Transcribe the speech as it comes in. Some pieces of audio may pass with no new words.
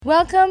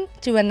Welcome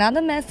to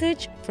another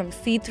message from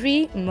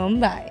C3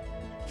 Mumbai.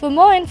 For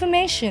more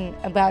information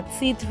about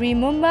C3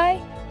 Mumbai,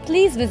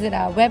 please visit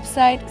our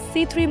website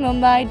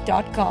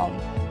c3mumbai.com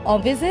or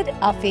visit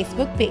our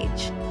Facebook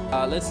page.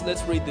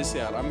 Let's read this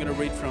out. I'm going to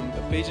read from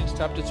Ephesians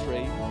chapter 3,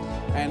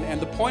 and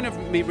the point of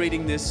me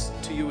reading this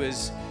to you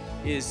is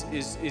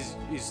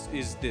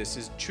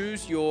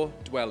choose your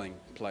dwelling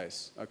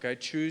place. Okay,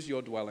 choose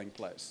your dwelling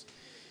place.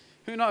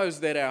 Who knows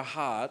that our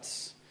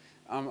hearts,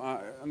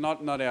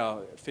 not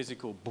our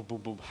physical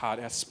heart,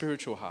 our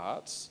spiritual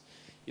hearts,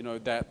 you know,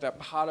 that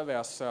part of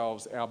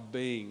ourselves, our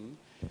being,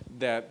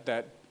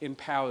 that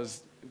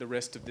empowers the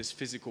rest of this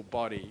physical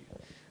body,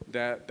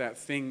 that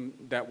thing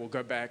that will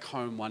go back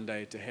home one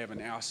day to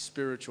heaven, our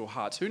spiritual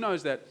hearts. Who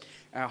knows that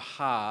our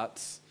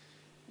hearts,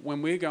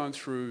 when we're going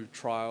through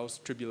trials,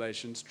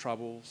 tribulations,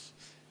 troubles,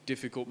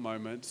 difficult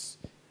moments,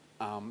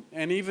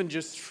 and even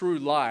just through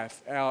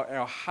life,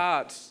 our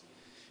hearts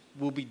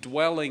will be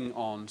dwelling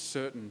on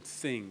certain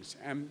things.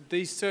 And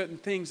these certain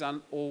things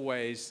aren't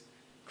always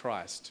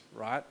Christ,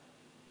 right?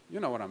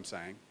 You know what I'm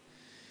saying.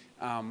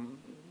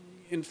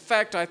 In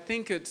fact, I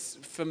think it's,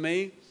 for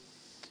me,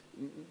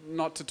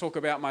 not to talk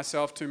about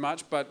myself too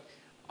much, but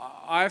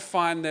I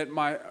find that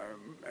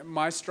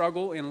my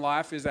struggle in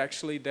life is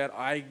actually that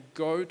I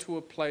go to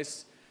a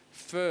place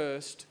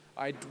first,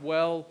 I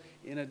dwell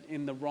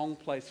in the wrong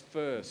place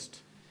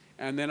first,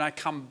 and then I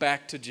come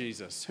back to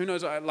Jesus. Who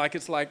knows?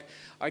 It's like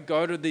I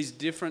go to these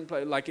different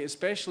places, like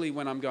especially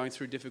when I'm going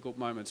through difficult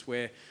moments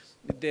where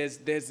there's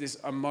this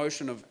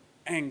emotion of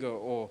anger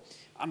or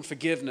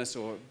unforgiveness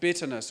or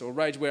bitterness or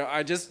rage, where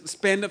I just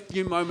spend a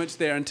few moments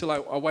there until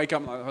I wake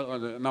up.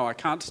 No, I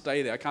can't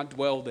stay there. I can't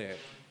dwell there,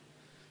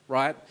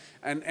 right?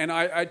 And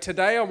I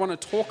today I want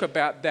to talk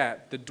about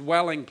that, the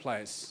dwelling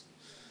place.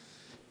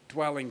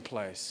 Dwelling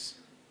place.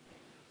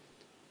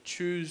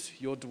 Choose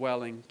your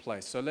dwelling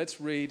place. So let's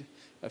read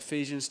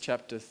Ephesians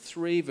chapter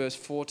 3, verse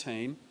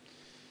 14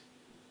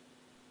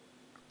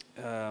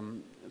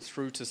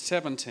 through to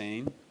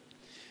 17.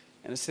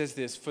 And it says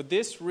this: "For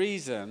this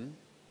reason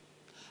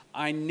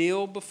I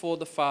kneel before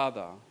the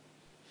Father,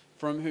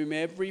 from whom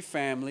every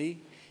family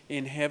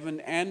in heaven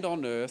and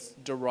on earth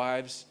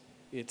derives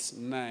its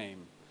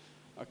name."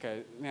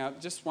 Okay, now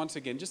just once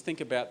again, just think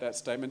about that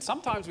statement.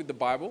 Sometimes with the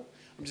Bible,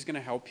 I'm just going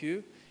to help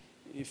you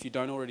if you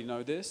don't already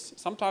know this.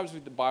 Sometimes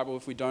with the Bible,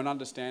 if we don't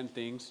understand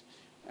things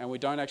and we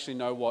don't actually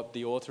know what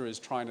the author is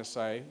trying to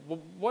say, well,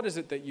 what is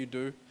it that you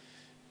do?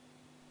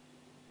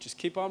 Just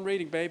keep on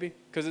reading, baby,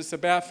 because it's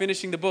about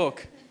finishing the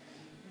book.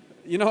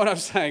 You know what I'm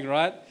saying,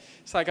 right?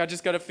 It's like I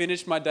just got to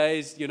finish my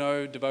day's,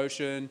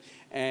 devotion,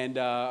 and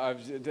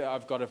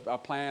I've got a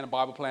plan, a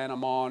Bible plan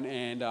I'm on,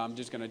 and I'm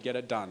just going to get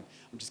it done.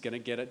 I'm just going to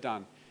get it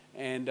done.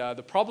 And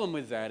the problem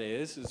with that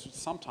is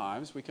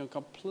sometimes we can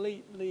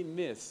completely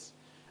miss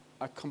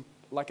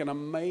an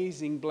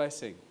amazing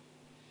blessing.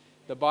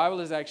 The Bible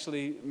is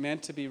actually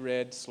meant to be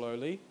read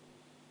slowly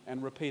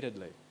and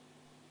repeatedly.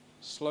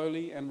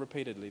 Slowly and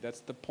repeatedly. That's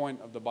the point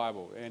of the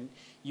Bible. And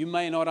you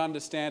may not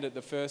understand it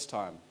the first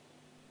time.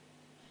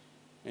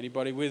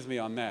 Anybody with me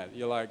on that?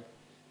 You're like,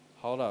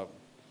 hold up.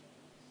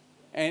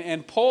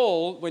 And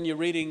Paul, when you're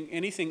reading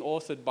anything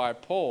authored by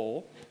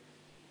Paul,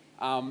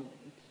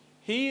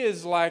 he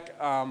is like,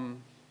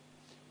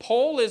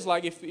 Paul is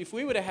like, if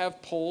we were to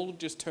have Paul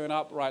just turn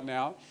up right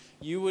now,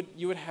 you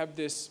would have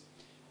this,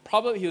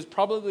 he was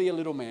probably a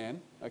little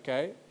man,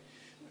 okay,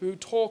 who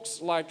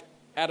talks like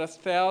at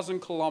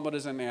 1,000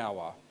 kilometers an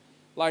hour.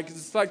 Like,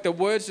 it's like the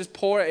words just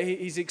pour.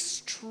 He's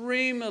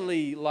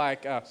extremely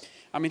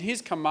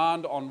his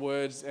command on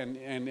words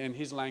and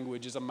his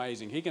language is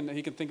amazing. He can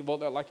think about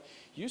that. Like,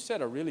 you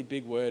said a really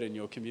big word in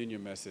your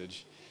communion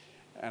message,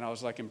 and I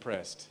was like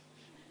impressed.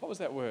 What was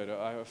that word?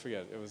 I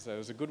forget. It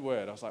was a good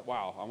word. I was like,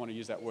 wow, I want to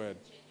use that word.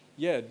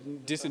 Yeah,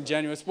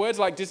 disingenuous. Words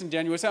like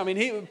disingenuous. I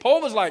mean,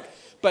 Paul was like,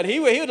 but he's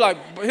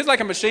like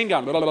a machine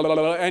gun.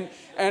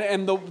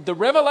 And the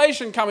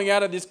revelation coming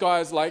out of this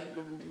guy's like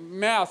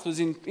mouth was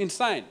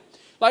insane.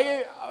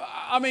 Like,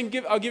 I mean,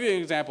 I'll give you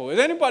an example. Has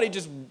anybody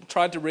just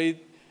tried to read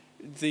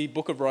the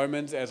book of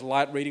Romans as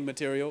light reading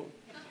material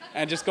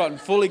and just gotten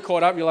fully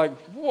caught up? You're like,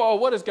 whoa,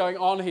 what is going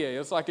on here?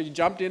 It's like you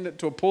jumped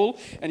into a pool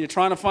and you're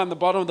trying to find the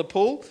bottom of the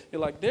pool.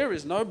 You're like, there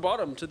is no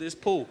bottom to this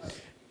pool.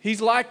 He's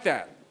like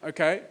that,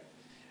 okay?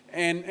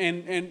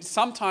 And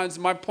sometimes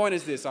my point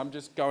is this, I'm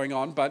just going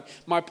on, but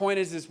my point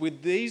is this: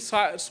 with these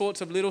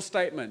sorts of little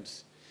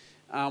statements,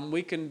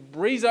 we can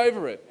breeze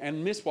over it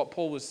and miss what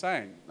Paul was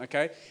saying,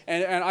 okay?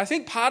 And I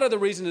think part of the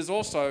reason is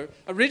also,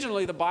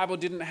 originally the Bible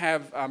didn't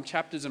have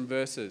chapters and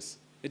verses.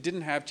 It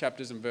didn't have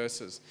chapters and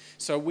verses.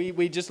 So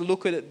we just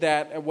look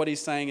at what he's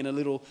saying in a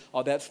little,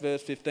 that's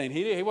verse 15.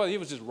 He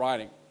was just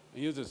writing.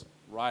 He was just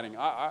writing.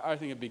 I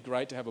think it'd be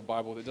great to have a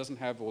Bible that doesn't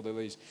have all of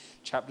these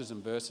chapters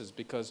and verses,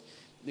 because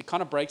it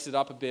kind of breaks it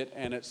up a bit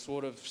and it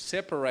sort of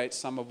separates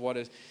some of what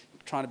is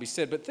trying to be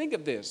said. But think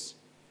of this.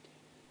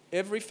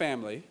 Every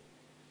family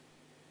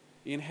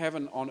in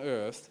heaven on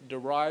earth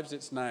derives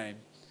its name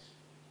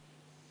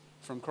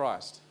from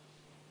Christ.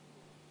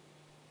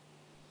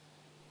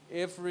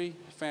 Every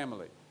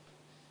family.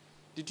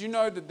 Did you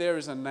know that there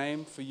is a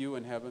name for you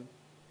in heaven?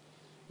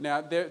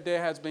 Now,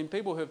 there has been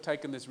people who have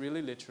taken this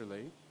really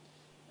literally,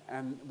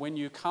 and when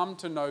you come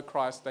to know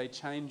Christ, they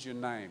change your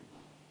name.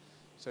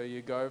 So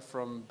you go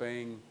from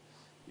being,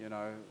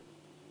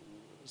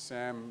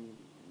 Sam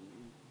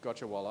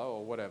Gotchawalla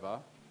or whatever,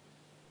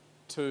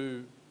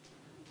 to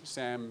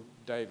Sam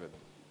David,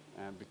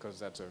 and because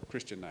that's a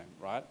Christian name,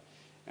 right?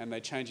 And they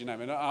change your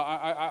name. And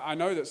I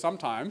know that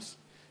sometimes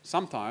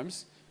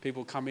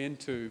people come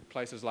into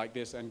places like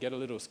this and get a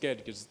little scared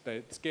because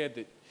they're scared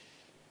that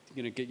you're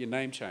going to get your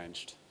name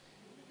changed.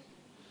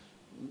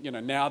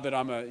 Now that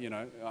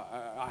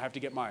I have to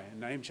get my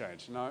name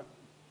changed. No.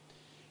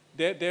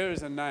 There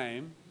is a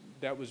name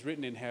that was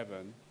written in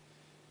heaven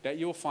that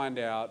you'll find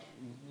out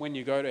when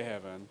you go to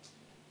heaven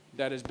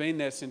that has been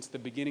there since the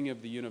beginning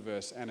of the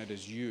universe, and it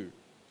is you.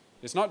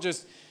 It's not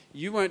just,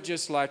 you weren't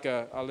just like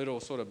a little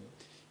sort of,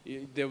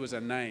 there was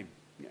a name.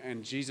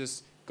 And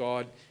Jesus,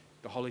 God,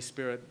 the Holy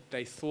Spirit,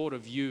 they thought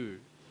of you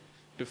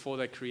before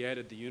they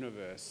created the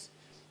universe.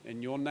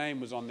 And your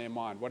name was on their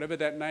mind. Whatever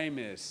that name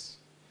is,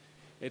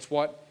 it's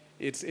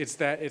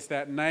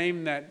that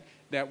name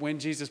that when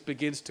Jesus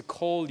begins to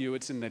call you,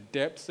 it's in the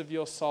depths of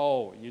your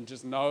soul. You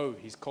just know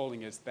he's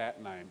calling us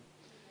that name.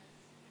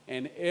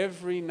 And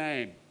every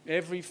name,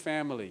 every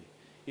family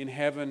in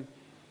heaven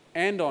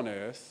and on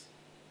earth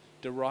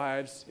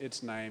derives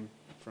its name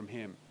from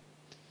him.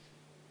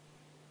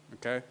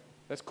 Okay?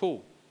 That's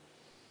cool.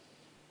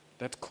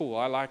 That's cool.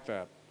 I like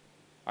that.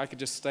 I could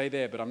just stay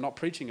there, but I'm not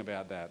preaching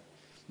about that.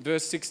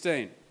 Verse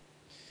 16.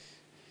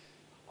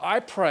 I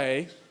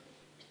pray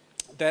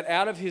that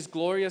out of his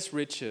glorious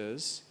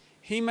riches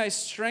he may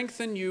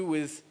strengthen you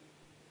with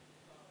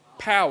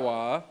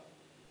power.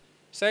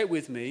 Say it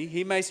with me.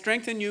 He may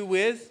strengthen you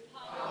with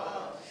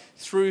power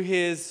through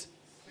his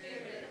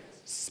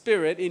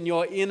Spirit in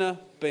your inner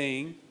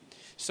being,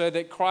 so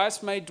that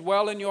Christ may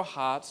dwell in your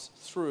hearts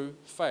through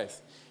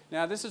faith.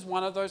 Now, this is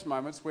one of those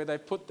moments where they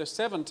put the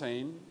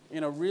 17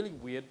 in a really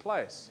weird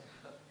place,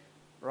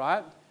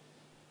 right?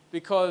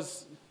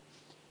 Because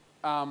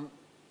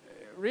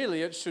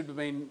really it should have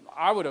been,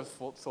 I would have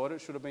thought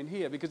it should have been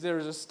here, because there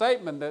is a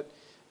statement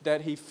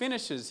that he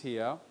finishes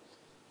here,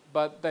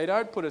 but they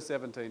don't put a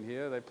 17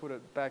 here, they put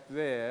it back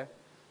there.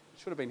 It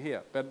should have been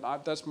here,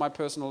 but that's my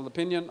personal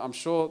opinion. I'm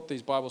sure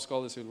these Bible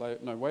scholars who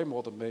know way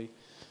more than me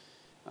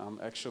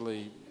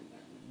actually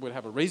would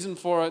have a reason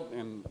for it,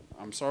 and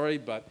I'm sorry,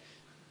 but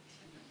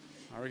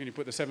I reckon you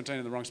put the 17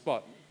 in the wrong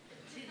spot.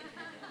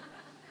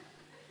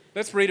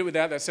 Let's read it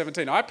without that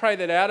 17. I pray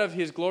that out of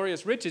his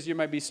glorious riches you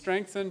may be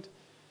strengthened.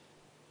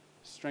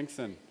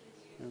 Strengthen.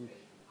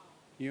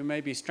 You may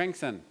be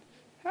strengthened.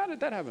 How did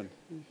that happen?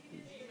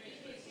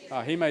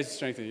 He may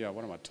strengthen. Yeah,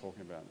 what am I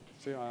talking about?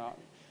 See,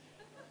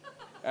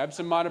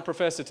 absent-minded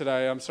professor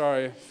today. I'm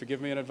sorry.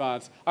 Forgive me in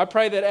advance. I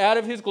pray that out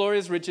of his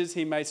glorious riches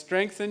he may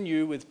strengthen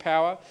you with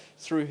power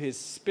through his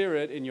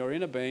Spirit in your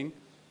inner being,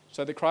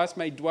 so that Christ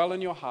may dwell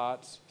in your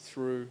hearts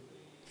through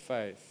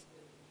faith.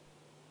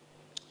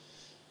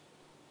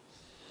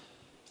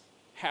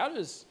 How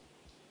does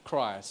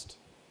Christ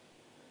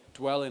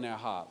dwell in our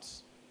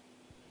hearts?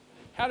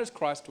 How does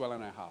Christ dwell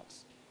in our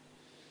hearts?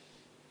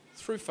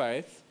 Through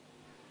faith.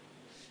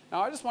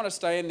 Now, I just want to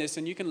stay in this,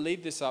 and you can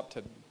leave this up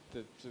to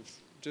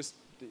just,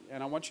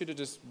 and I want you to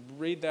just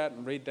read that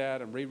and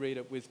reread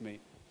it with me.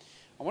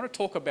 I want to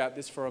talk about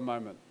this for a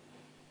moment.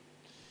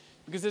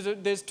 Because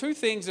there's two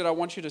things that I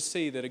want you to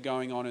see that are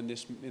going on in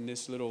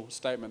this little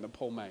statement that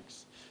Paul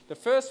makes. The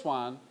first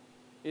one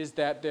is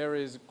that there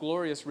is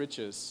glorious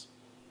riches.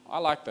 I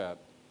like that.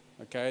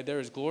 Okay, there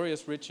is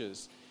glorious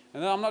riches.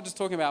 And then I'm not just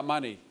talking about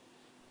money.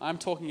 I'm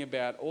talking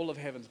about all of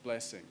heaven's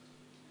blessing.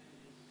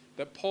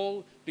 That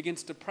Paul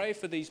begins to pray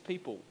for these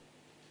people.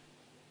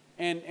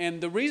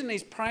 And the reason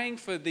he's praying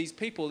for these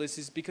people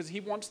is because he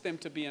wants them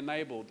to be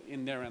enabled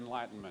in their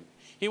enlightenment.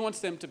 He wants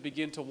them to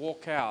begin to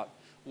walk out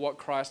what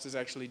Christ is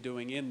actually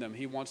doing in them.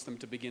 He wants them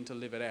to begin to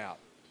live it out.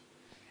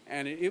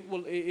 And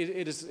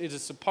it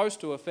is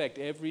supposed to affect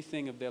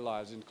everything of their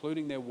lives,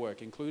 including their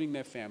work, including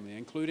their family,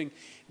 including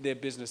their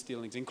business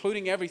dealings,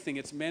 including everything.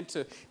 It's meant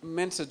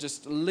to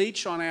just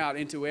leach on out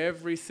into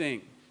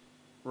everything,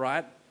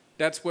 right?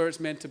 That's where it's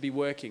meant to be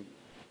working.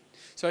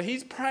 So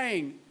he's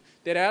praying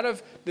that out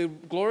of the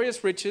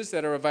glorious riches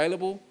that are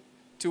available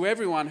to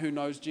everyone who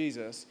knows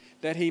Jesus,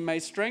 that he may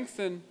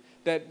strengthen,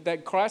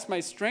 that Christ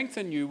may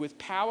strengthen you with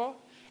power.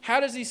 How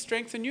does he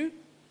strengthen you?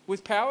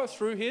 With power?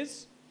 Through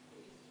his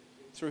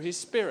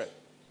Spirit.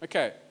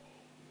 Okay.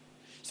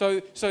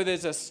 So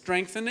there's a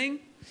strengthening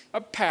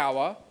of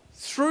power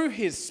through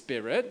his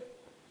Spirit.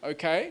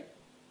 Okay.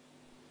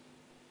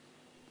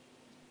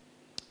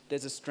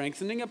 There's a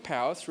strengthening of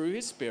power through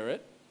his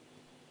Spirit.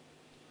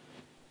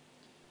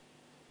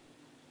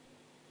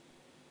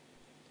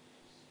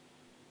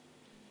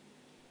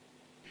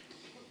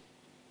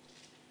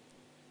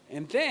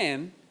 And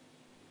then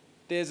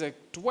there's a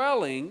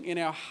dwelling in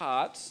our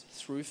hearts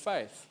through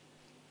faith.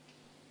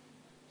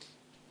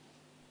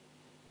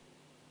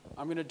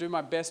 I'm going to do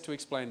my best to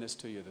explain this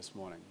to you this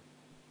morning.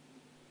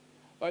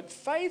 But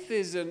faith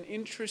is an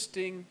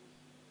interesting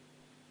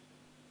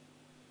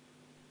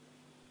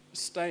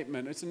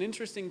statement. It's an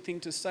interesting thing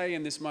to say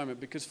in this moment,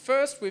 because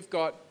first we've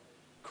got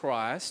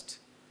Christ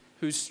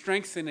who's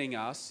strengthening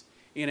us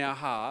in our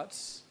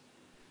hearts,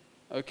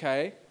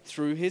 okay,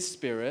 through his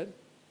Spirit.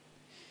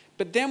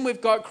 But then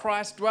we've got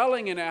Christ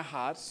dwelling in our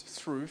hearts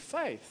through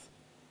faith.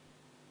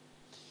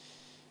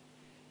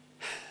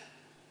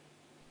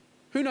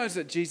 Who knows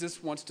that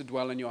Jesus wants to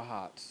dwell in your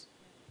hearts?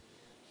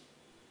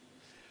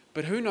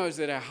 But who knows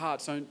that our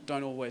hearts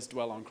don't always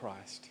dwell on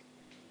Christ?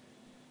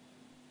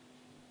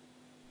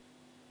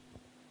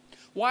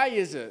 Why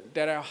is it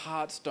that our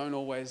hearts don't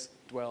always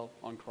dwell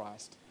on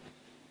Christ?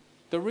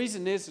 The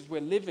reason is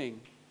we're living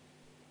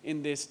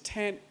in this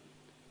tent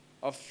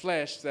of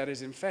flesh that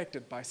is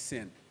infected by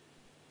sin,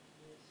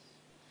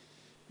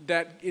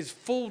 that is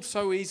fooled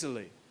so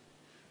easily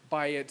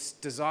by its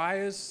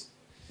desires,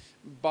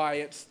 by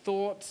its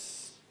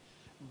thoughts,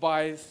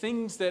 by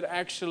things that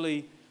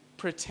actually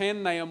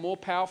pretend they are more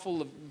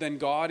powerful than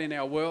God in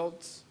our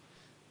worlds,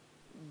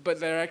 but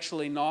they're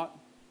actually not.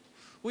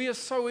 We are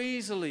so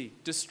easily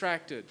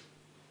distracted.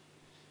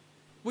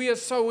 We are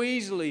so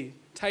easily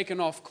taken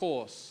off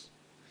course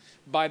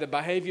by the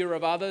behavior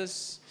of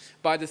others,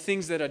 by the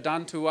things that are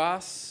done to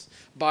us,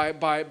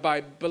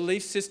 by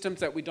belief systems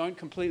that we don't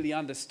completely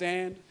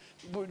understand,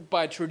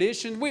 by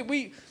tradition.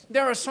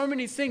 There are so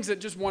many things that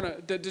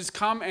just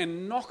come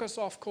and knock us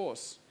off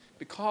course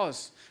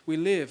because we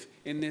live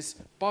in this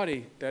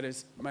body that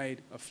is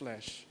made of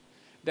flesh,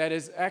 that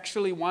is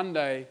actually one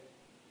day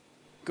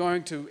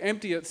going to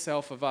empty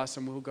itself of us,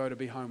 and we'll go to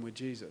be home with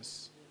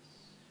Jesus.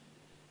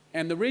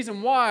 And the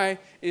reason why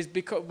is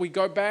because we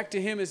go back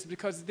to him is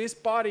because this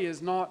body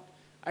is not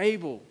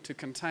able to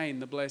contain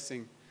the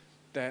blessing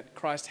that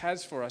Christ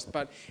has for us.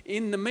 But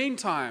in the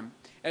meantime,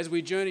 as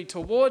we journey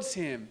towards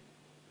him,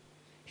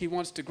 he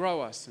wants to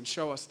grow us and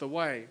show us the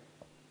way.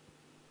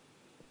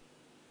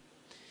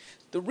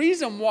 The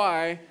reason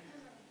why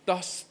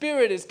the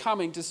Spirit is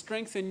coming to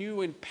strengthen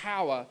you in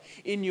power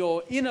in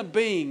your inner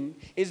being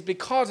is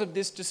because of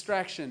this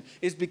distraction,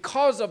 is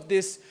because of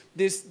this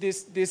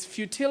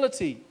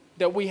futility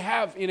that we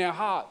have in our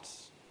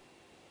hearts.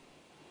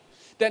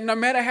 That no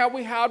matter how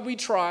hard we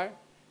try,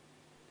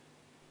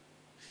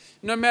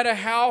 no matter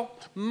how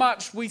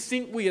much we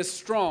think we are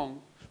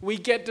strong, we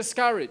get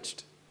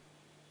discouraged.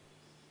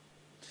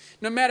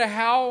 No matter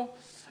how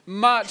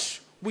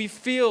much we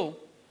feel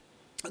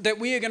that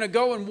we are going to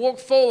go and walk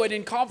forward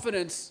in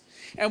confidence,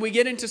 and we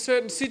get into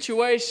certain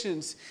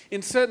situations,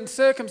 in certain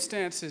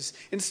circumstances,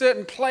 in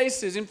certain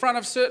places, in front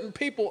of certain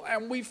people,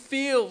 and we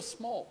feel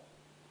small.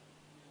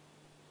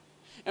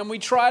 And we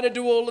try to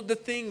do all of the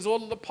things,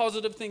 all of the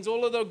positive things,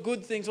 all of the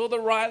good things, all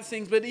the right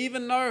things, but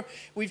even though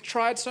we've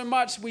tried so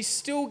much, we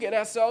still get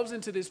ourselves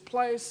into this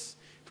place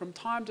from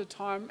time to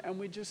time, and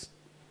we just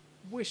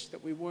wish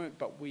that we weren't,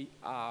 but we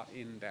are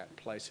in that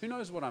place. Who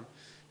knows what I'm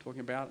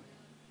talking about?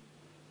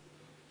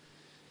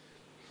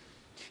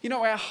 You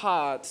know, our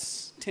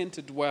hearts tend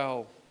to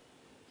dwell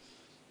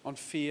on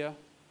fear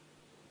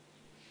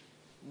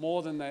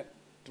more than they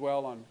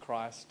dwell on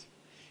Christ.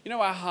 You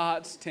know, our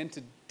hearts tend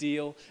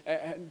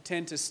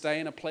to stay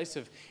in a place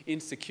of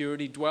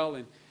insecurity, dwell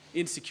in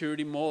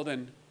insecurity more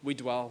than we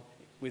dwell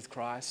with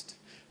Christ.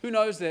 Who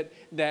knows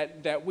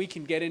that we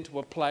can get into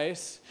a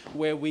place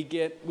where we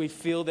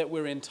feel that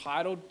we're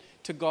entitled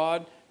to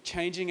God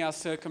changing our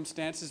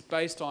circumstances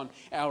based on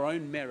our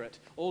own merit,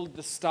 all of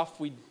the stuff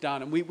we've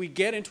done. And we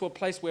get into a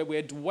place where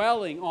we're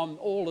dwelling on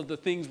all of the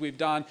things we've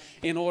done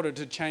in order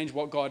to change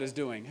what God is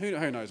doing.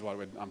 Who knows what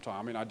I'm talking?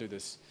 I mean, I do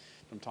this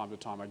from time to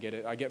time. I get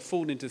it. I get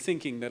fooled into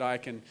thinking that I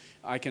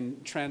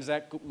can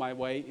transact my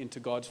way into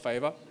God's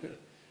favor.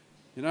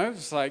 You know,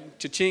 it's like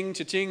cha-ching,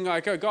 cha-ching.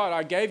 Like, oh God,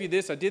 I gave you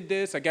this, I did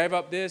this, I gave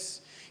up this.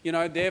 You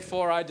know,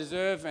 therefore I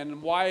deserve,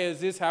 and why is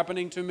this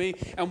happening to me?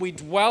 And we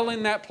dwell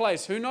in that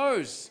place. Who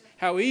knows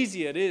how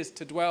easy it is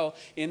to dwell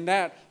in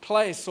that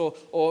place,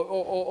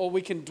 or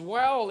we can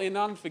dwell in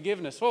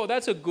unforgiveness. Oh,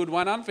 that's a good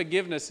one.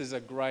 Unforgiveness is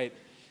a great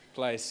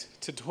place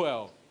to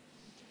dwell.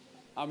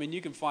 I mean,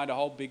 you can find a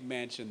whole big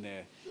mansion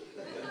there.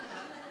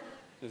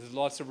 There's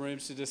lots of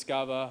rooms to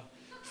discover,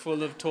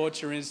 full of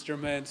torture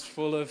instruments,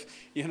 full of,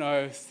 you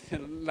know,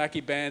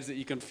 lackey bands that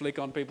you can flick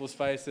on people's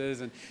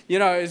faces. And, you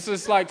know, it's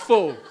just like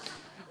full.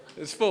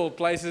 It's full of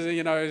places,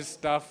 you know,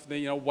 stuff,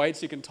 you know,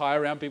 weights you can tie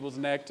around people's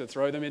neck to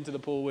throw them into the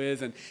pool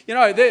with. And, you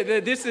know,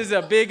 this is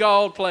a big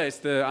old place,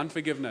 the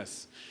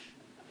unforgiveness.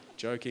 I'm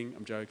joking.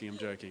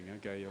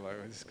 Okay, you're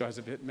like, this guy's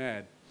a bit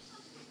mad.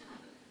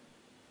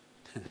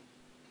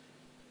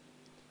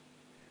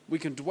 We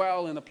can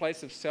dwell in the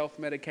place of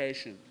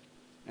self-medication.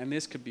 And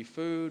this could be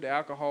food,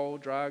 alcohol,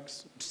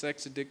 drugs,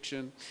 sex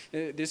addiction.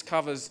 This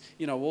covers,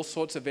 you know, all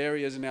sorts of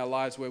areas in our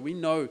lives where we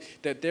know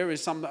that there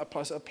is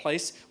a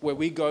place where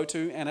we go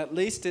to, and at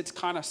least it's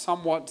kind of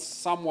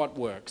somewhat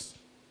works.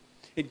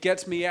 It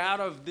gets me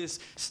out of this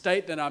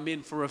state that I'm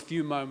in for a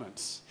few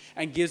moments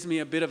and gives me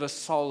a bit of a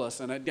solace,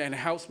 and it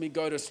helps me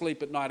go to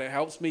sleep at night. It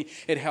helps me.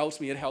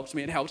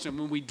 And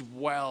when we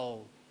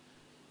dwell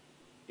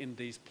in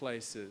these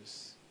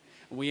places,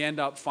 we end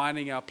up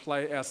finding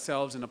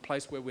ourselves in a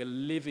place where we're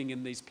living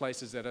in these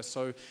places that are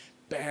so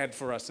bad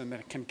for us and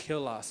that can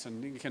kill us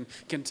and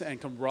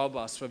can rob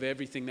us of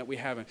everything that we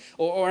have.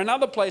 Or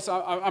another place,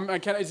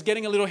 it's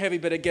getting a little heavy,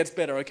 but it gets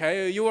better,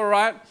 okay? Are you all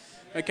right?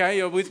 Okay,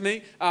 you're with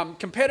me?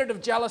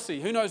 Competitive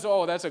jealousy. Who knows?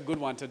 Oh, that's a good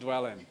one to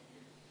dwell in,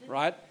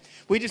 right?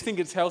 We just think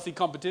it's healthy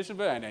competition,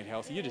 but it ain't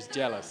healthy. You're just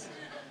jealous.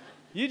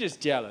 You're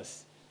just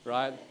jealous,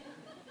 right?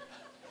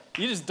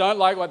 You just don't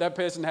like what that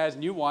person has,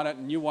 and you want it,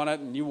 and you want it,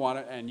 and you want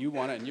it, and you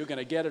want it, and you're going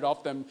to get it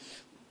off them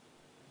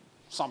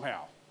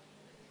somehow,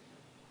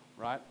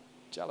 right?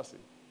 Jealousy.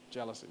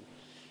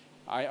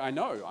 I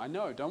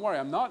know. Don't worry.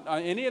 I'm not.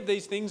 Any of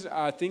these things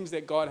are things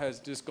that God has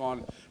just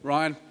gone,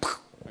 Ryan,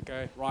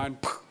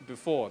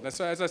 before. That's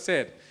as I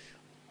said.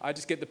 I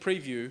just get the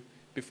preview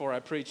before I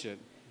preach it.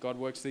 God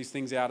works these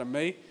things out of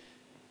me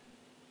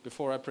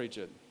before I preach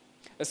it.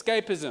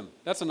 Escapism.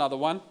 That's another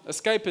one.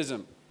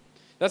 Escapism.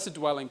 That's a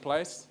dwelling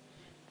place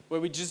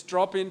where we just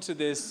drop into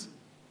this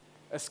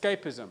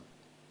escapism.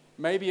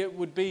 Maybe it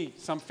would be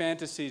some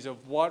fantasies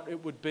of what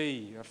it would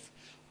be if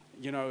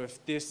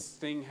this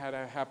thing had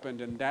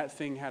happened and that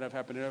thing had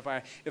happened,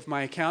 and if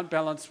my account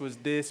balance was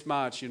this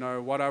much,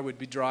 what I would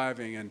be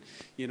driving and,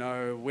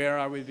 where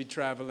I would be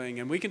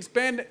traveling. And we can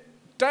spend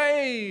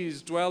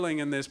days dwelling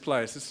in this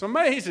place. It's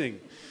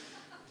amazing.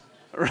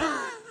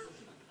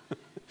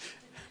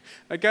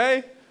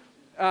 Okay?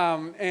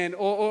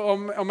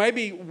 Or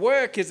maybe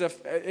work is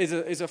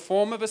a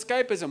form of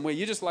escapism where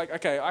you're just like,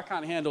 okay, I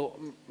can't handle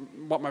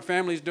what my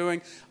family's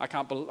doing. I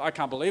can't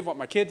believe what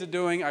my kids are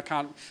doing. I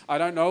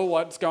don't know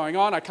what's going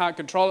on. I can't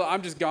control it.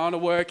 I'm just going to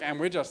work, and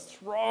we're just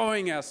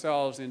throwing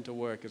ourselves into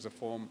work as a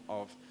form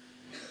of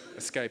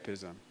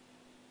escapism.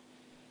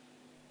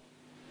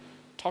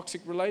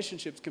 Toxic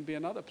relationships can be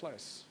another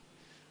place.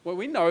 Well,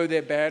 we know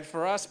they're bad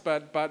for us,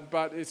 but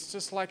it's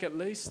just like at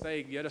least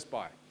they get us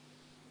by.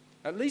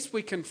 At least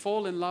we can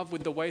fall in love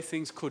with the way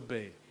things could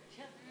be.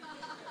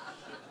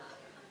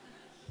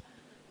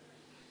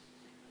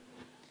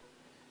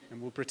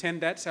 And we'll pretend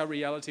that's our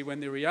reality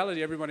when the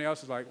reality, everybody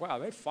else is like, wow,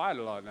 they fight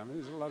a lot. I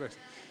mean, there's a lot of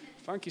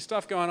funky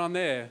stuff going on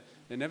there.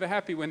 They're never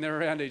happy when they're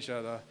around each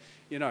other.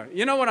 You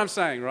know what I'm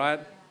saying, right?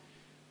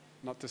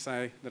 Not to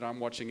say that I'm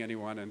watching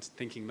anyone and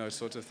thinking those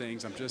sorts of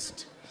things. I'm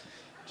just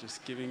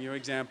giving you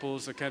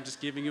examples. Okay, I'm just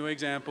giving you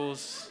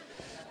examples.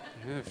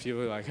 If you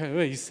were like,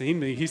 hey, he's seen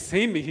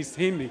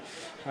me.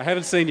 I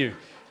haven't seen you,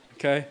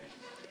 okay?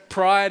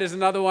 Pride is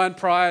another one.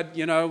 Pride,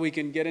 we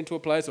can get into a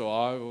place,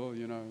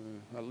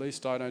 at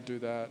least I don't do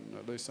that. And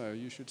at least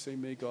you should see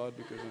me, God,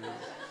 because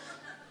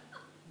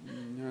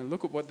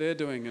look at what they're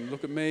doing and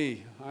look at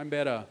me. I'm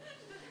better.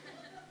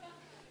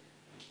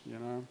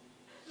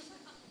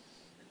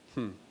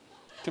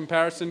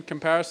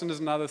 Comparison is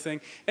another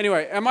thing.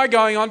 Anyway, am I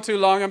going on too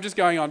long? I'm just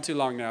going on too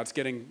long now. It's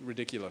getting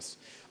ridiculous.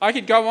 I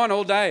could go on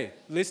all day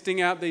listing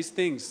out these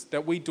things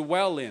that we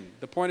dwell in.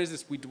 The point is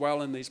this, we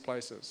dwell in these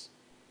places.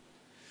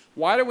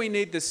 Why do we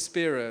need the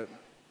Spirit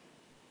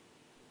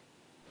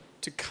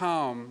to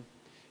come?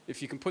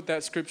 If you can put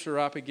that scripture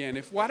up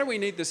again. Why do we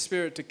need the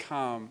Spirit to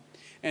come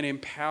and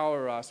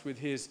empower us with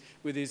His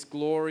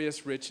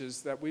glorious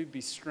riches, that we'd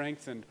be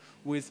strengthened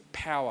with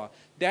power?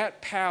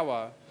 That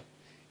power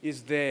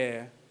is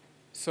there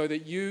so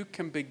that you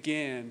can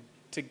begin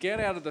to get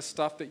out of the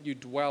stuff that you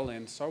dwell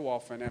in so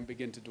often and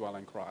begin to dwell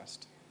in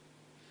Christ.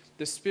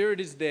 The Spirit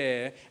is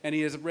there and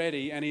He is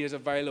ready and He is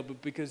available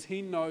because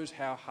He knows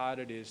how hard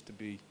it is to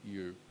be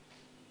you.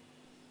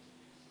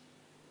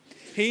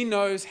 He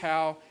knows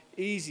how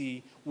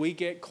easy we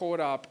get caught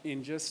up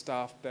in just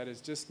stuff that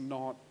is just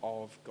not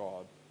of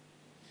God.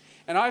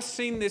 And I've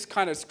seen this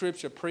kind of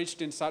scripture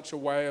preached in such a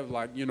way of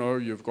like,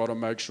 you've got to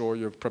make sure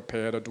you've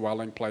prepared a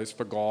dwelling place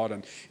for God.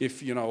 And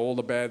if, all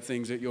the bad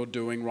things that you're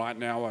doing right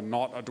now are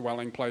not a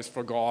dwelling place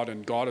for God,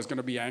 and God is going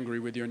to be angry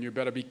with you and you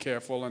better be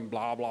careful and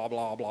blah, blah,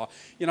 blah, blah.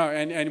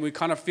 And we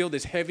kind of feel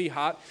this heavy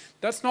heart.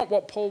 That's not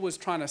what Paul was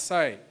trying to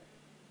say.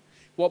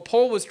 What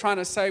Paul was trying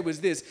to say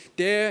was this: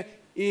 there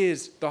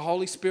is the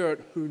Holy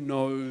Spirit who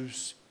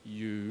knows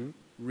you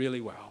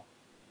really well.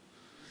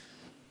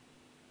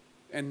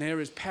 And there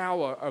is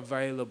power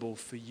available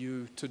for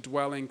you to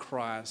dwell in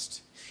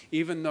Christ,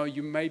 even though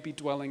you may be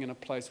dwelling in a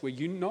place where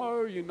you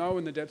know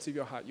in the depths of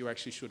your heart you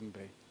actually shouldn't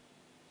be.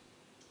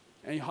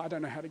 And I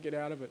don't know how to get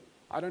out of it.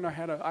 I don't know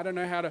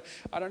how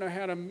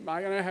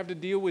to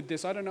deal with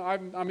this. I don't know.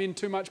 I'm in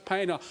too much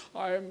pain.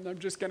 I'm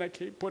just going to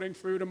keep putting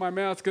food in my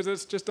mouth because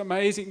it's just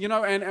amazing,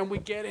 and we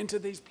get into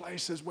these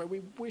places where we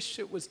wish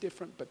it was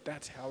different, but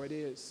that's how it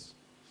is.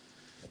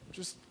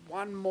 Just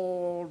one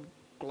more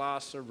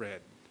glass of red.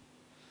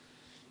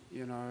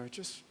 I'm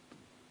just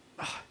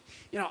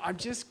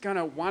going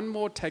to, one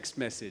more text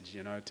message,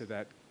 to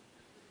that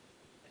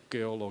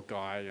girl or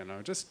guy,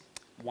 just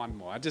one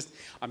more.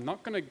 I'm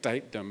not going to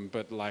date them,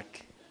 but I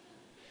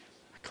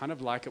kind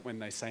of like it when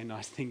they say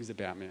nice things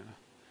about me.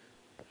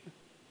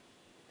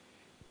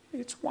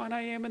 It's 1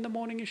 a.m. in the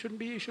morning, you should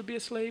be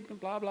asleep, and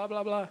blah, blah,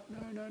 blah, blah.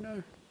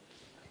 No.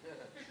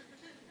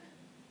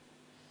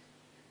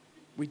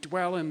 We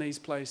dwell in these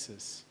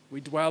places. We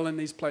dwell in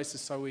these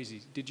places so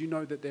easy. Did you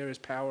know that there is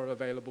power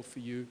available for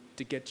you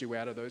to get you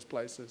out of those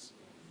places?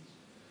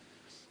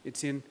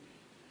 It's in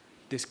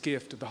this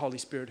gift of the Holy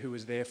Spirit who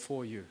is there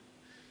for you.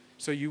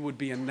 So you would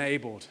be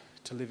enabled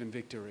to live in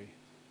victory.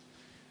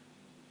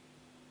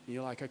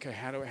 You're like, okay,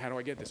 how do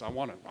I get this? I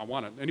want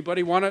it.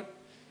 Anybody want it?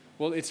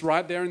 Well, it's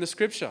right there in the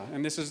scripture.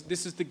 And this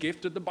is the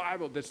gift of the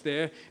Bible that's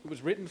there. It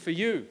was written for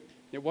you.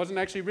 It wasn't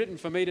actually written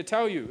for me to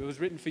tell you. It was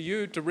written for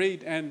you to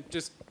read and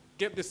just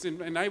get this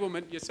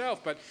enablement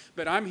yourself.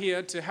 But I'm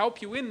here to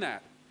help you in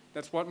that.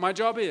 That's what my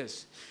job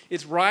is.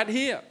 It's right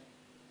here.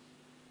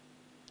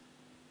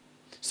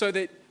 So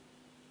that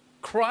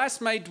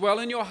Christ may dwell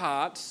in your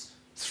hearts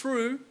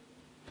through,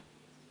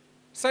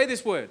 say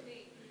this word.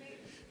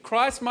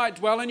 Christ might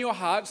dwell in your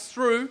hearts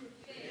through.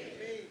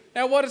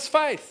 Now what is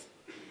faith?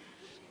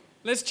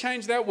 Let's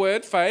change that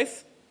word,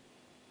 faith,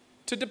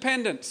 to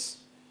dependence.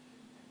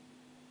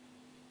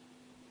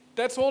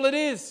 That's all it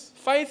is.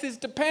 Faith is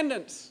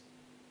dependence.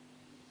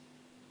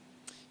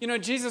 You know,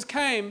 Jesus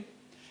came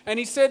and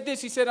he said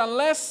this. He said,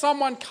 unless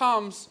someone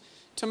comes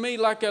to me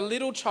like a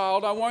little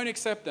child, I won't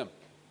accept them.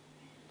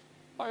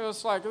 I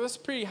was like, that's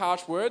pretty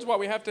harsh words. What,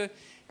 we have to,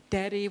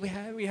 Daddy, we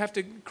have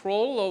to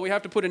crawl, or we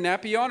have to put a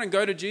nappy on and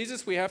go to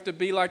Jesus? We have to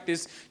be like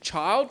this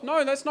child?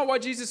 No, that's not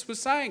what Jesus was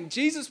saying.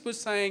 Jesus was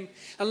saying,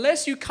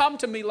 unless you come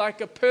to me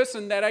like a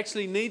person that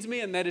actually needs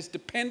me and that is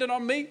dependent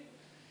on me,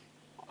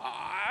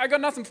 I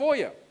got nothing for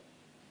you.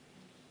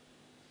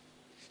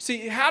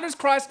 See, how does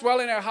Christ dwell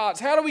in our hearts?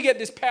 How do we get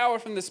this power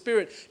from the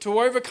Spirit to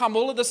overcome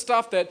all of the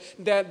stuff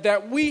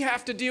that we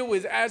have to deal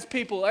with as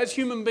people, as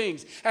human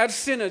beings, as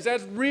sinners,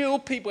 as real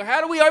people? How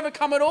do we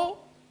overcome it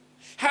all?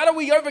 How do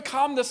we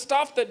overcome the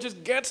stuff that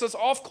just gets us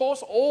off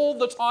course all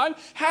the time?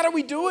 How do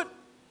we do it?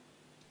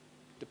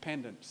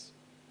 Dependence.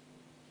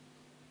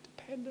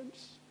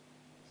 Dependence.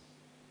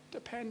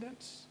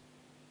 Dependence.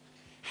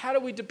 How do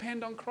we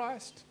depend on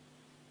Christ?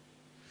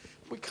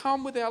 We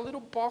come with our little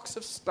box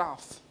of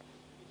stuff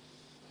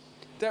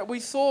that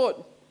we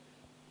thought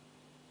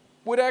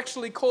would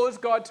actually cause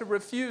God to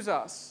refuse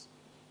us.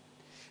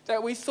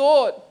 That we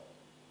thought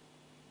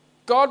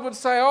God would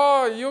say,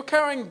 oh, you're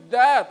carrying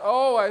that.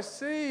 Oh, I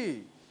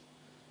see.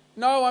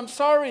 No, I'm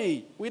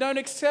sorry. We don't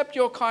accept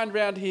your kind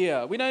around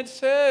here. We don't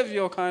serve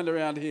your kind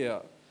around here.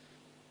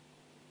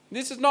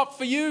 This is not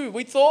for you.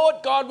 We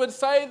thought God would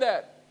say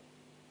that.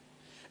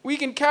 We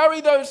can carry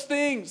those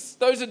things,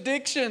 those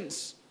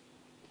addictions,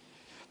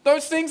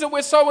 those things that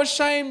we're so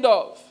ashamed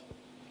of.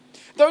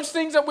 Those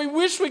things that we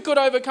wish we could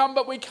overcome,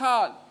 but we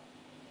can't.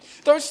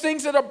 Those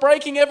things that are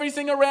breaking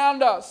everything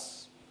around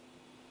us.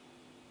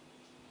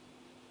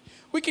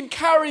 We can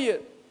carry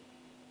it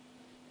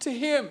to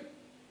Him,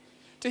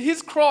 to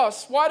His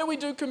cross. Why do we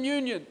do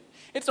communion?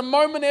 It's a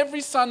moment every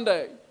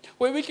Sunday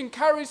where we can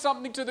carry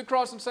something to the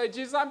cross and say,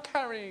 Jesus, I'm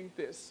carrying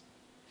this.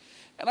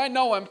 And I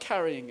know I'm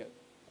carrying it.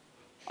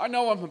 I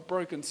know I'm a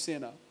broken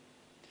sinner.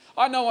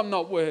 I know I'm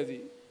not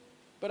worthy.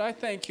 But I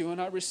thank you and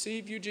I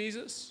receive you,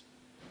 Jesus.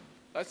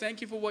 I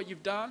thank you for what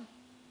you've done.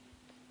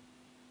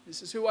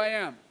 This is who I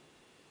am.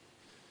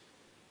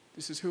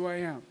 This is who I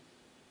am.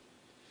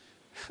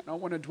 And I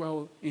want to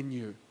dwell in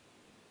you.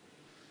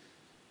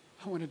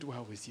 I want to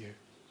dwell with you.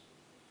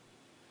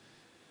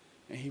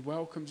 And He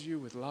welcomes you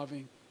with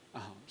loving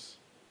arms.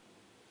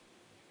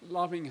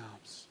 Loving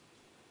arms.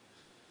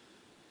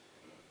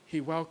 He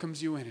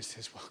welcomes you in and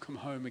says, welcome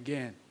home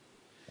again.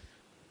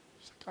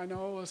 It's like, I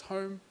know I was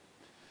home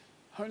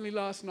only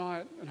last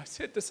night and I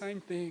said the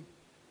same thing.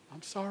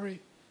 I'm sorry.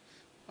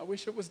 I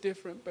wish it was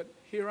different, but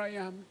here I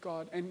am,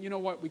 God. And you know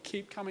what? We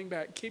keep coming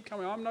back. Keep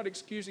coming. I'm not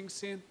excusing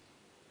sin.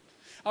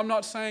 I'm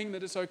not saying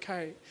that it's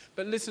okay.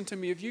 But listen to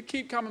me. If you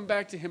keep coming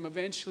back to Him,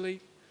 eventually,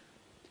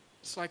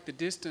 it's like the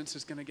distance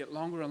is going to get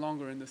longer and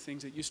longer in the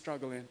things that you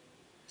struggle in.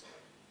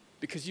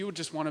 Because you'll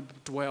just want to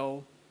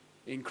dwell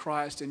in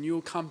Christ, and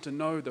you'll come to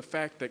know the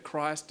fact that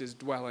Christ is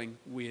dwelling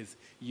with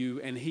you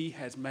and He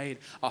has made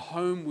a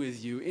home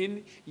with you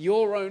in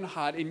your own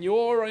heart, in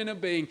your inner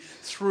being,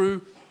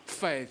 through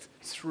faith,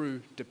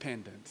 through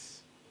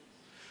dependence.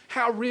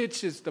 How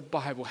rich is the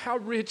Bible? How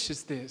rich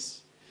is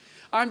this?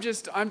 I'm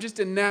just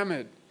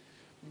enamored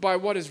by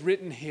what is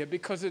written here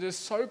because it is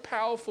so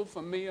powerful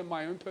for me in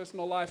my own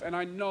personal life, and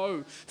I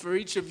know for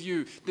each of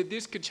you that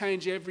this could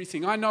change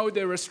everything. I know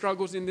there are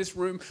struggles in this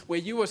room where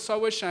you are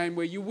so ashamed,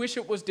 where you wish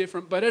it was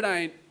different, but it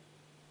ain't.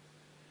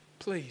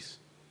 Please,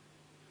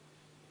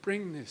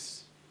 bring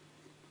this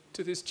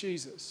to this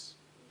Jesus.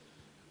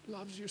 He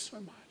loves you so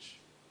much.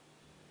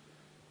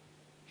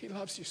 He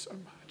loves you so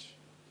much.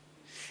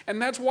 And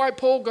that's why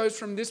Paul goes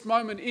from this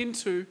moment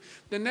into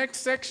the next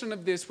section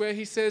of this, where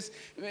he says,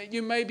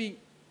 you may be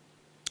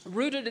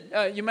rooted,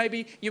 you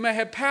may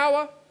have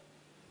power.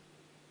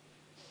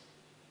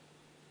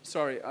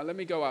 Sorry, let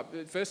me go up.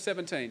 Verse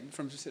 17,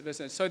 from verse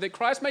 17. So that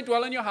Christ may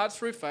dwell in your hearts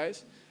through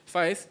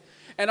faith.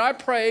 And I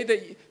pray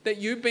that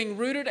you, being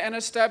rooted and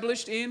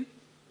established in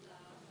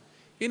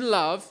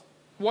love.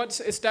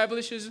 What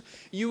establishes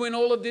you in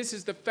all of this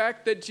is the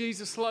fact that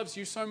Jesus loves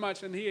you so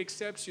much and He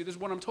accepts you. This is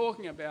what I'm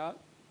talking about.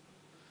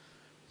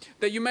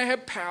 That you may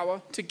have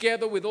power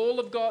together with all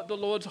of God, the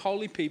Lord's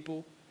holy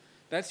people,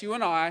 that's you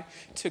and I,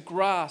 to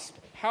grasp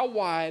how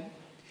wide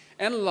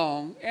and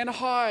long and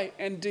high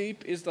and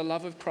deep is the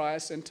love of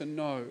Christ, and to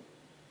know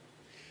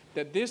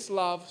that this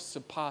love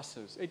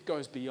surpasses, it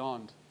goes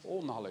beyond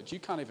all knowledge. You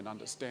can't even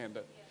understand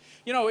it.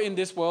 You know, in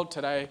this world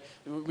today,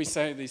 we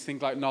say these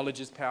things like knowledge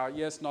is power.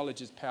 Yes,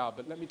 knowledge is power,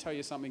 but let me tell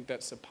you something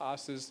that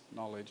surpasses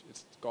knowledge.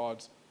 It's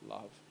God's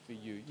love for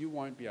you. You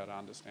won't be able to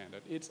understand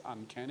it. It's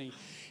uncanny.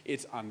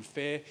 It's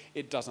unfair.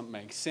 It doesn't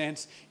make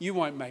sense. You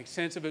won't make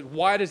sense of it.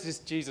 Why does this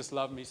Jesus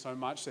love me so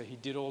much that he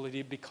did all he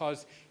did?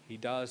 Because he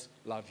does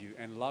love you,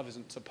 and love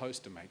isn't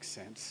supposed to make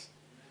sense.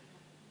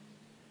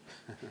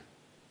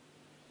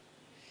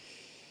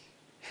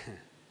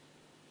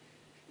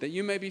 That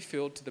you may be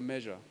filled to the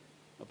measure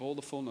of all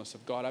the fullness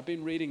of God. I've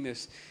been reading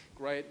this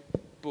great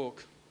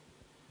book.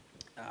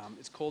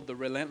 It's called The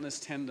Relentless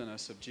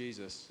Tenderness of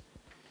Jesus.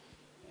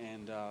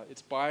 And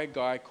it's by a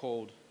guy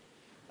called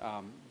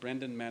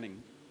Brennan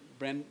Manning.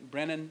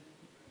 Brennan,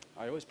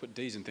 I always put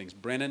D's in things.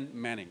 Brennan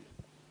Manning.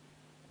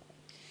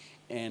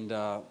 And,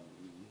 oh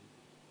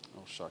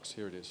shucks,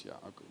 here it is. Yeah.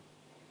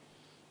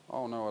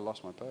 Oh no, I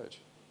lost my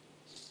page.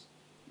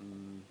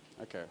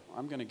 Okay,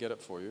 I'm going to get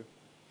it for you.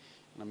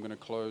 And I'm going to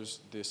close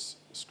this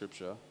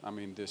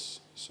this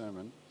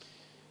sermon.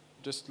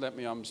 Just let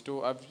me,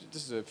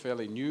 this is a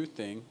fairly new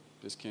thing,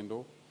 this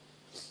Kindle.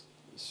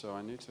 So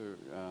I need to,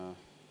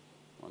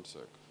 one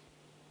sec.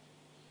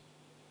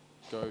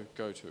 Go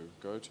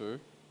to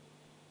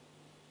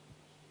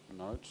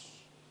notes.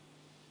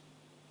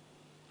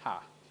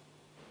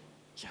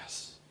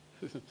 Yes.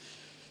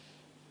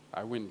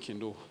 I win,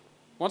 Kindle.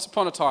 Once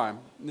upon a time,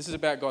 and this is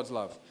about God's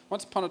love.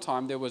 Once upon a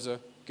time, there was a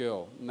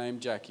girl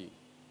named Jackie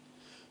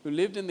who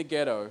lived in the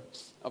ghetto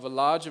of a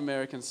large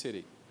American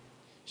city.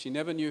 She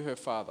never knew her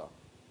father.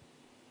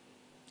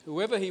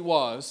 Whoever he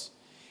was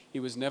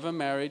never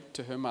married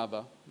to her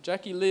mother.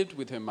 Jackie lived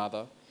with her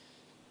mother,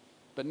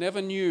 but never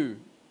knew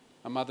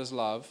a mother's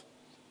love.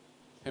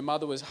 Her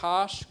mother was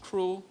harsh,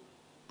 cruel,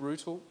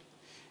 brutal.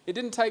 It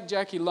didn't take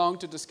Jackie long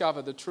to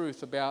discover the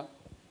truth about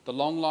the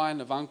long line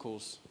of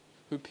uncles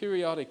who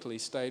periodically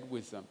stayed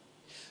with them.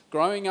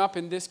 Growing up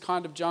in this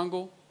kind of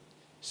jungle,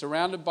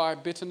 surrounded by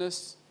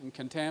bitterness and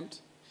contempt,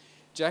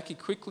 Jackie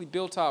quickly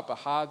built up a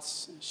hard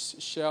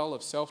shell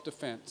of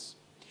self-defense.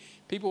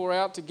 People were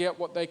out to get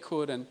what they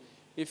could, and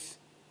if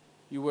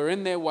you were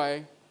in their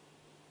way,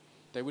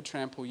 they would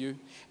trample you.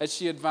 As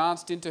she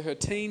advanced into her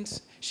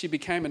teens, she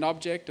became an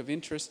object of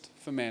interest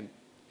for men.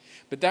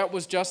 But that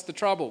was just the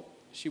trouble.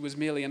 She was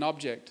merely an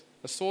object,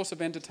 a source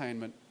of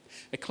entertainment,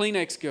 a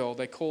Kleenex girl,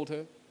 they called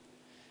her,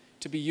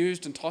 to be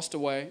used and tossed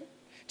away.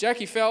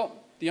 Jackie felt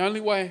the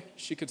only way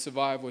she could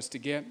survive was to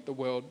get the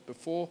world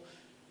before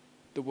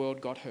the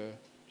world got her.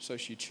 So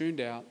she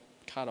tuned out,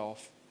 cut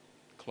off,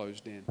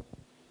 closed in.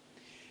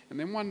 And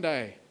then one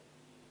day,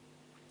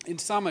 in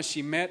summer,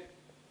 she met,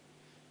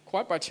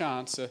 quite by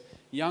chance, a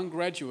young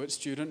graduate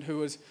student who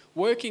was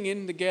working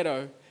in the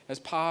ghetto as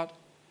part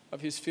of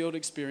his field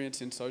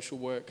experience in social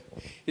work.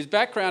 His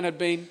background had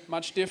been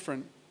much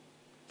different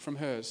from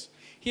hers.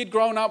 He had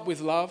grown up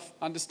with love,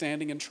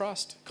 understanding, and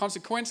trust.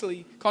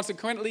 Consequently,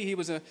 he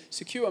was a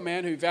secure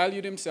man who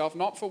valued himself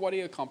not for what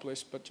he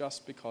accomplished, but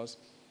just because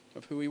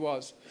of who he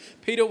was.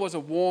 Peter was a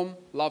warm,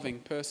 loving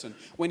person.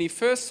 When he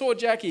first saw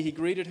Jackie, he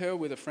greeted her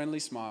with a friendly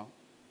smile.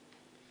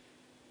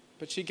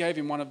 But she gave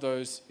him one of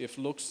those if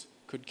looks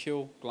could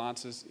kill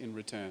glances in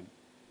return.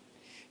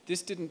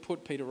 This didn't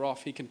put Peter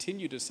off. He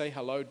continued to say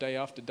hello day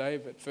after day.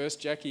 At first,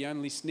 Jackie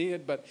only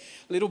sneered, but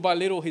little by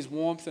little, his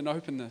warmth and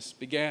openness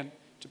began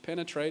to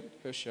penetrate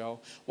her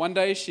shell. One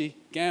day, she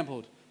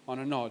gambled on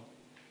a nod.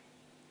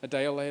 A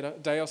day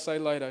or so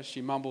later,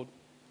 she mumbled,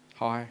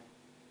 "Hi."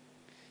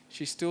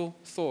 She still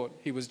thought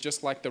he was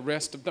just like the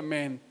rest of the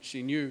men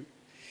she knew,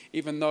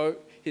 even though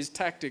his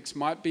tactics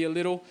might be a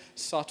little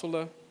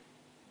subtler.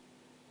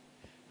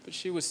 But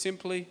he was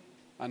simply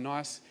a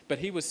nice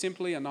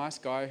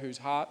guy whose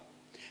heart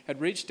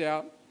had reached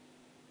out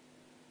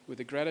with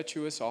a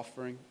gratuitous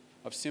offering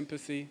of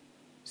sympathy,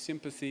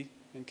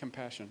 and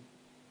compassion.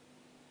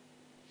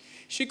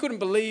 She couldn't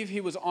believe he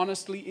was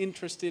honestly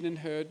interested in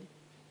her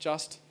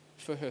just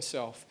for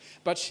herself,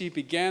 but she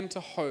began to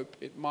hope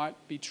it might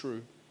be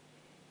true.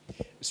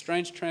 A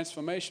strange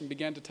transformation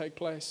began to take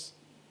place.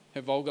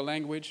 Her vulgar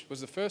language was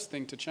the first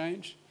thing to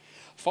change,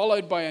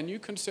 followed by a new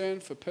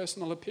concern for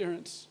personal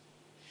appearance.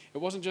 It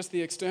wasn't just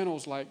the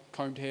externals like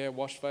combed hair,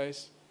 washed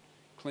face,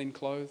 clean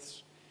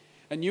clothes.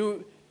 A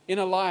new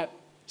inner light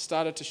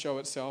started to show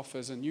itself.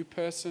 As a new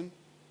person,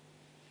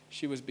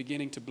 she was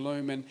beginning to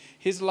bloom, and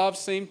his love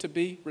seemed to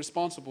be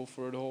responsible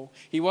for it all.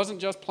 He wasn't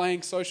just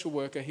playing social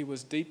worker, he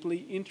was deeply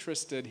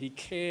interested. He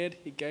cared,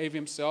 he gave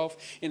himself.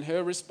 In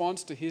her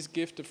response to his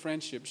gift of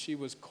friendship, she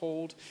was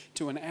called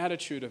to an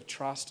attitude of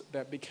trust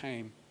that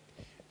became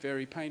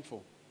very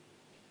painful.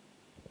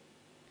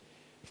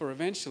 For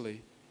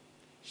eventually,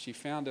 she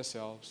found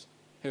herself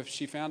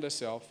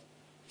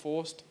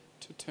forced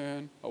to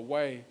turn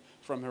away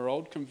from her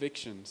old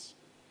convictions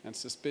and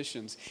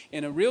suspicions.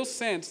 In a real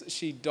sense,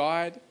 she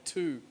died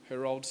to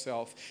her old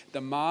self.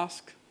 The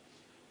mask,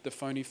 the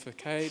phony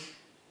facade,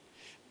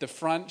 the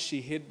front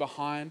she hid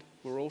behind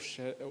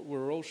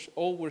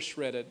all were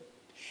shredded.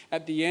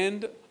 At the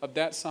end of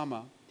that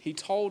summer, he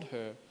told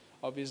her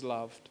of his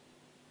love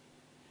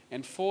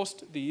and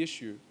forced the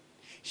issue.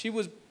 She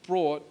was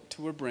brought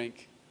to a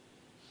brink.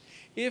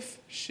 If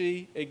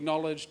she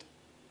acknowledged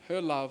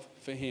her love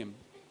for him,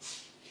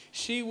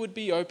 she would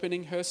be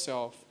opening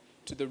herself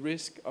to the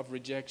risk of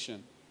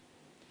rejection.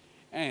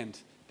 And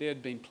there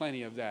had been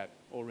plenty of that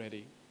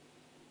already.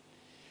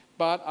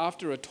 But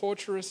after a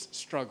torturous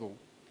struggle,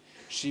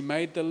 she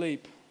made the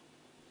leap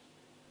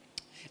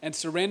and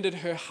surrendered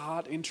her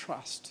heart in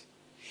trust.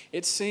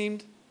 It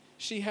seemed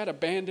she had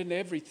abandoned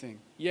everything,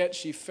 yet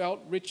she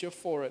felt richer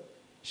for it.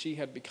 She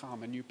had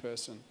become a new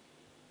person.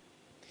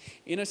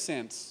 In a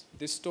sense,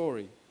 this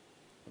story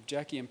of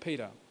Jackie and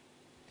Peter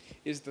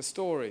is the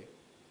story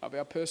of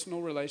our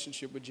personal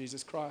relationship with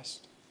Jesus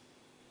Christ.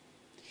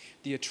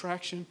 The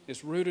attraction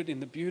is rooted in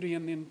the beauty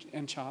and the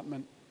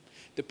enchantment,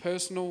 the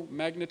personal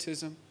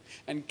magnetism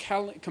and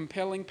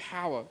compelling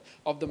power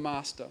of the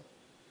Master.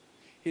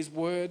 His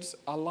words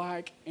are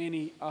like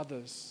any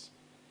others.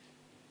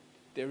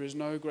 There is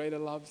no greater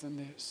love than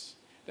this,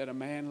 that a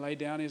man lay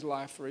down his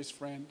life for his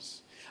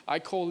friends. I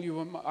call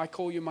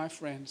you my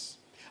friends.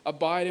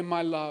 Abide in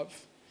my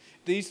love.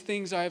 These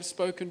things I have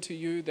spoken to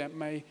you, that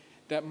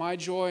my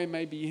joy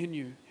may be in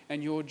you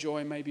and your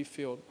joy may be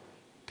filled.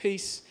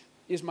 Peace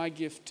is my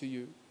gift to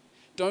you.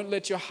 Don't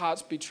let your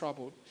hearts be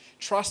troubled.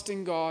 Trust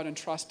in God and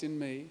trust in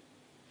me.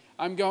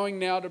 I'm going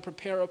now to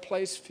prepare a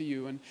place for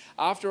you, and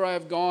after I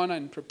have gone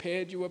and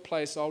prepared you a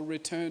place, I'll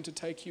return to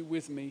take you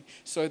with me,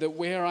 so that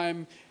where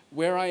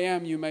I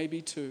am, you may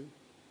be too.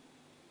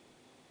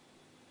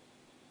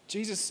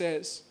 Jesus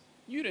says,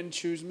 you didn't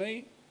choose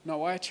me.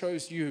 No, I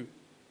chose you.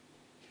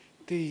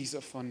 These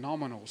are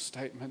phenomenal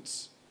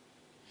statements.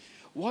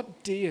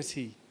 What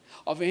deity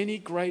of any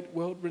great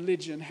world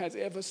religion has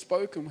ever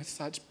spoken with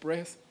such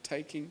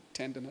breathtaking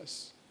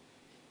tenderness,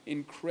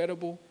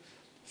 incredible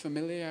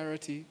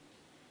familiarity,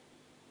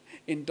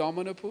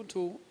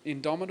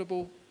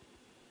 indomitable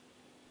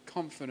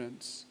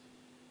confidence,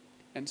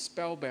 and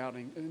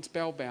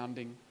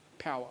spellbounding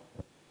power?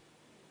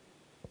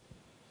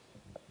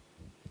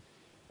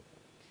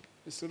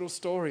 This little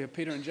story of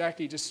Peter and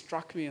Jackie just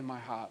struck me in my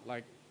heart,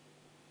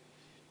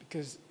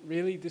 because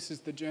really this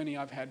is the journey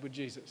I've had with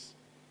Jesus.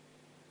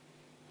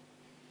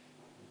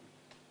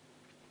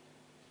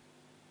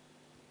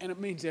 And it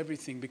means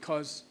everything,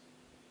 because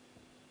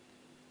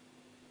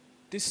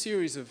this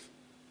series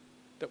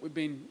that we've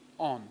been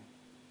on,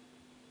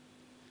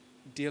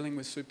 dealing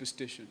with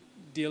superstition,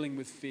 dealing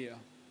with fear,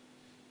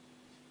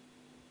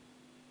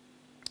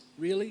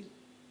 really,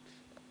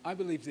 I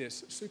believe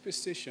this: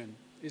 superstition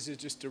is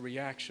just a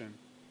reaction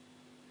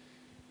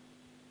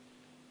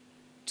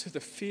to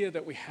the fear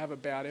that we have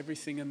about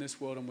everything in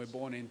this world and we're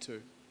born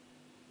into.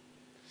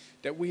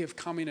 That we have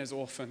come in as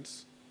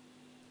orphans,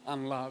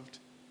 unloved,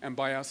 and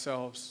by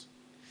ourselves.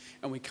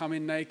 And we come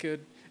in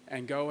naked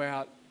and go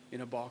out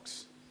in a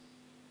box.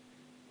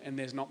 And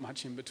there's not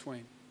much in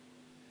between.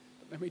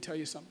 But let me tell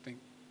you something.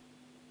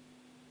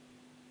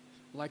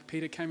 Like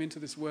Peter came into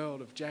this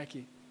world of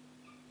Jackie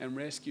and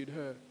rescued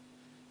her,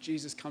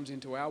 Jesus comes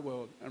into our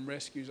world and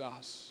rescues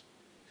us.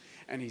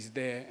 And he's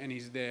there, and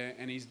he's there,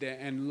 and he's there.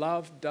 And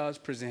love does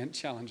present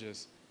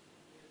challenges.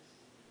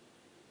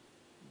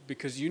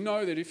 Because you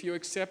know that if you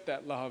accept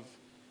that love,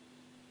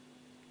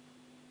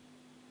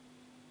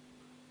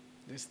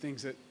 there's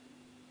things that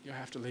you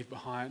have to leave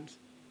behind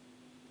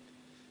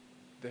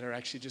that are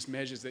actually just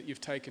measures that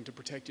you've taken to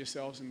protect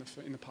yourselves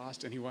in the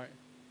past anyway.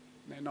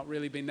 They've not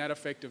really been that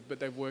effective,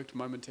 but they've worked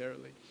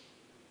momentarily.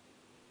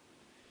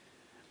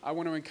 I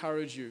want to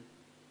encourage you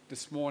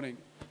this morning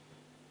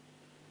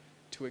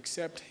to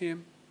accept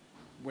him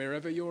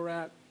wherever you're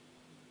at.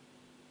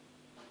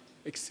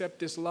 Accept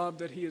this love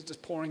that he is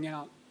just pouring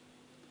out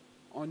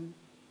on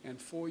and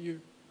for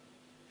you.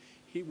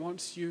 He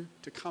wants you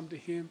to come to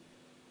him.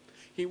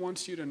 He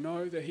wants you to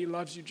know that he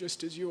loves you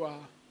just as you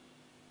are.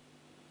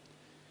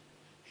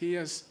 He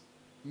has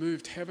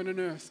moved heaven and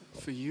earth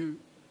for you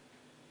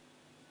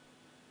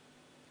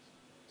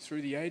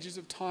through the ages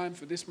of time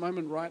for this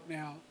moment right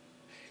now.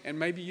 And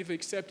maybe you've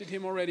accepted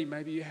him already,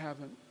 maybe you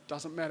haven't.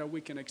 Doesn't matter,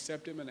 we can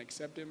accept him and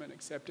accept him and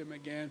accept him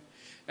again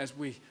as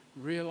we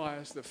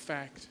realize the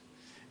fact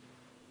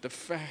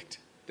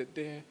that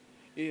there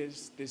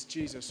is this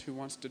Jesus who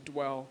wants to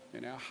dwell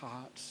in our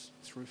hearts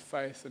through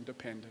faith and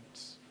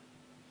dependence.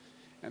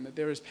 And that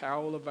there is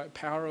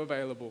power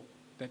available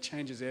that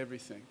changes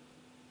everything.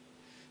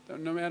 That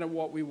no matter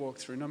what we walk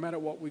through, no matter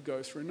what we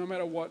go through, no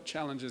matter what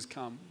challenges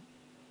come,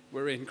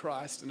 we're in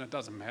Christ and it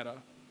doesn't matter.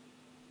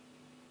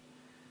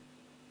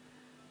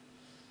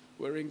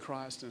 We're in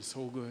Christ and it's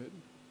all good.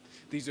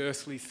 These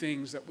earthly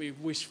things that we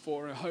wish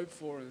for and hope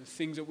for, and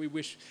things that we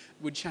wish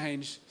would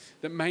change,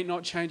 that may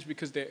not change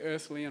because they're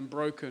earthly and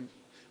broken,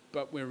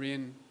 but we're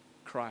in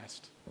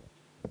Christ.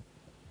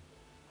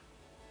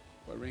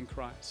 We're in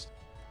Christ.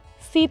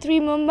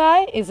 C3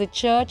 Mumbai is a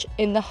church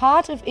in the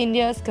heart of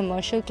India's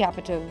commercial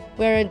capital,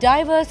 where a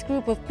diverse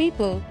group of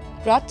people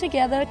brought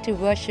together to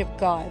worship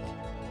God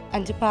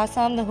and to pass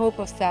on the hope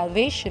of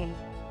salvation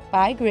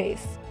by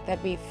grace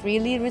that we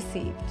freely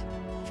received.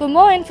 For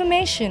more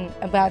information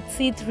about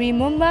C3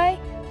 Mumbai,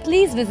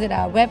 please visit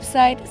our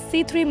website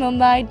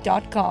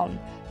c3mumbai.com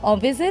or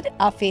visit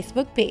our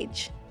Facebook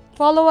page.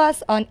 Follow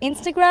us on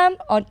Instagram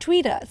or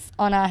tweet us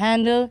on our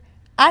handle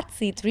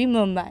 @C3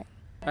 Mumbai.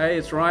 Hey,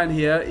 it's Ryan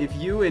here. If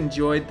you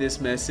enjoyed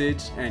this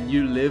message and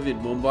you live in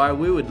Mumbai,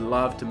 we would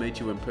love to meet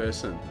you in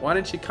person. Why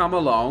don't you come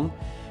along,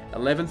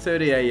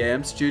 11:30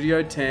 a.m.,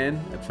 Studio 10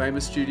 at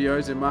Famous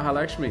Studios in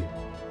Mahalakshmi.